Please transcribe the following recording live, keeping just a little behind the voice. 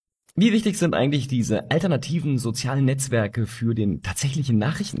Wie wichtig sind eigentlich diese alternativen sozialen Netzwerke für den tatsächlichen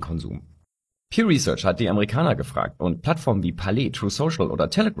Nachrichtenkonsum? Pew Research hat die Amerikaner gefragt und Plattformen wie Parler, True Social oder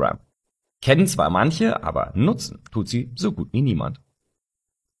Telegram kennen zwar manche, aber nutzen tut sie so gut wie niemand.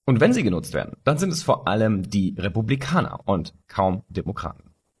 Und wenn sie genutzt werden, dann sind es vor allem die Republikaner und kaum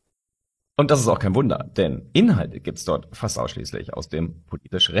Demokraten. Und das ist auch kein Wunder, denn Inhalte gibt's dort fast ausschließlich aus dem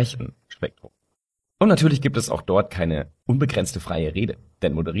politisch rechten Spektrum. Und natürlich gibt es auch dort keine unbegrenzte freie Rede,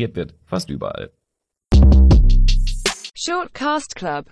 denn moderiert wird fast überall. Shortcast Club